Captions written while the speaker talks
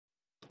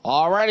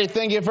Alrighty,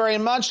 thank you very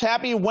much.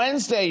 Happy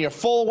Wednesday. Your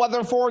full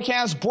weather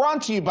forecast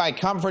brought to you by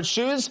Comfort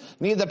Shoes.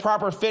 Need the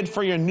proper fit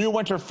for your new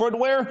winter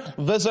footwear?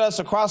 Visit us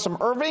across from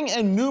Irving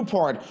and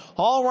Newport.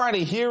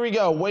 Alrighty, here we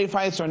go. Wave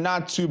heights are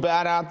not too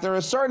bad out there.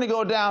 It's starting to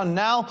go down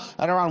now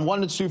at around 1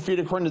 to 2 feet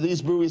according to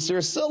these buoys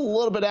here. Still a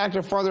little bit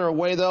active farther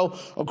away though,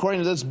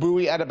 according to this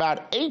buoy at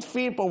about 8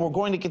 feet, but we're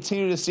going to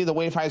continue to see the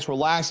wave heights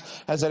relax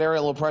as that area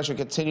low pressure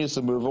continues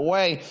to move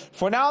away.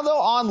 For now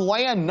though, on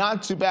land,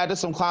 not too bad.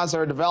 Just some clouds that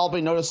are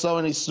developing. Notice though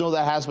any snow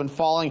that has been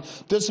falling,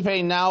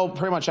 dissipating now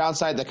pretty much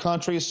outside the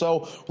country.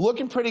 So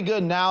looking pretty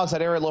good now as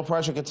that area low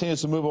pressure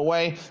continues to move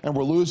away, and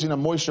we're losing the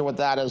moisture with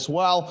that as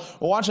well.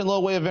 We're watching low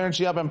wave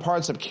energy up in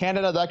parts of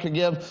Canada. That could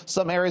give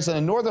some areas in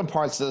the northern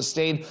parts of the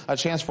state a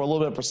chance for a little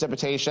bit of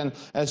precipitation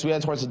as we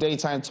head towards the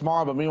daytime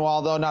tomorrow. But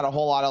meanwhile, though, not a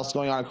whole lot else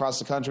going on across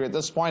the country at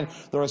this point.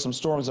 There are some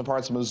storms in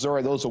parts of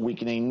Missouri. Those are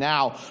weakening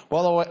now.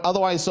 Well,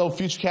 otherwise, so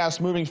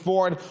futurecast moving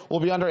forward will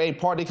be under a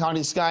partly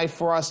cloudy sky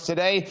for us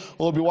today.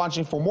 We'll be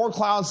watching for more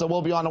clouds that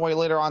will be on the way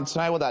later on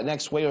tonight with that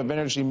next wave of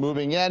energy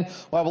moving in.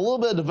 We'll have a little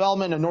bit of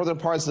development in northern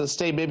parts of the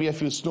state, maybe a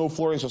few snow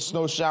flurries or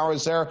snow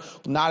showers there.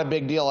 Not a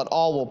big deal at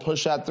all. We'll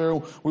push that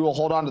through. We will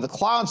hold on to the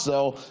clouds,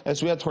 though,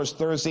 as we head towards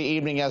Thursday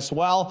evening as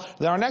well.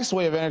 Then our next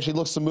wave of energy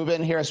looks to move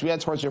in here as we head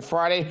towards your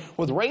Friday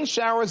with rain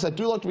showers that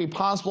do look to be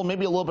possible,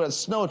 maybe a little bit of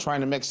snow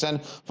trying to mix in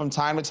from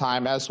time to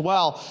time as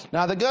well.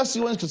 Now, the gusty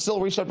winds could still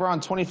reach up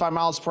around 25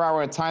 miles per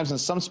hour at times in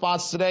some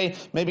spots today,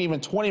 maybe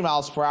even 20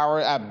 miles per hour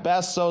at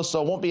best, so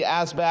it won't be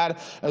as bad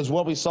as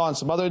what we saw in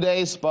some other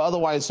days, but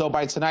otherwise, so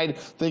by tonight,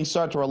 things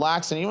start to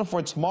relax, and even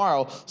for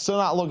tomorrow, still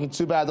not looking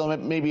too bad, though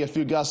maybe a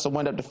few gusts of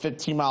wind up to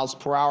 15 miles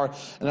per hour,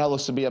 and that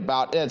looks to be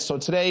about it. So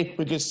today,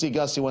 we could see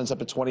gusty winds up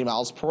to 20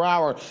 miles per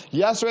hour.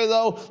 Yesterday,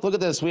 though, look at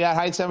this. We had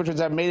high temperatures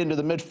that made into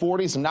the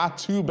mid-40s, not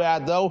too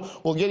bad, though.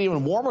 We'll get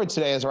even warmer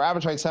today as our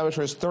average high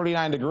temperature is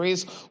 39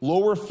 degrees,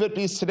 lower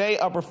 50s today,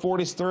 upper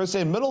 40s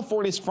Thursday, middle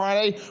 40s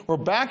Friday. We're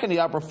back in the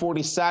upper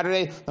 40s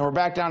Saturday, then we're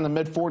back down in the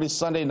mid-40s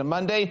Sunday into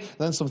Monday,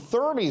 then some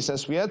 30s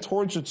as we head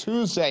towards your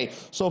Tuesday.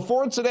 So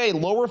for today,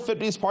 lower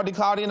 50s, partly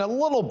cloudy and a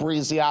little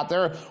breezy out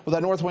there with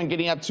that north wind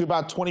getting up to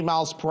about 20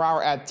 miles per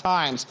hour at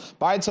times.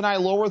 By tonight,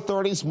 lower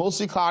 30s,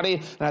 mostly cloudy,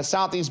 and a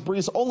southeast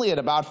breeze only at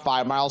about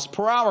 5 miles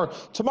per hour.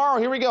 Tomorrow,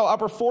 here we go,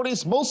 upper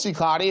 40s, mostly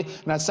cloudy,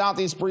 and a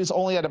southeast breeze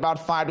only at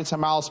about 5 to 10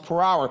 miles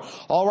per hour.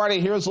 Alrighty,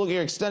 here's a look at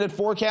your extended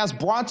forecast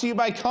brought to you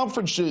by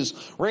Comfort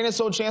Shoes. Rain and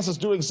snow chances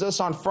do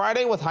exist on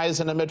Friday with highs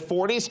in the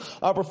mid-40s.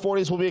 Upper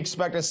 40s will be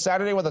expected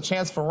Saturday with a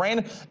chance for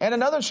rain, and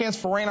another chance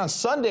for rain on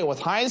Sunday with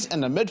highs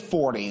in the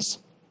mid-40s.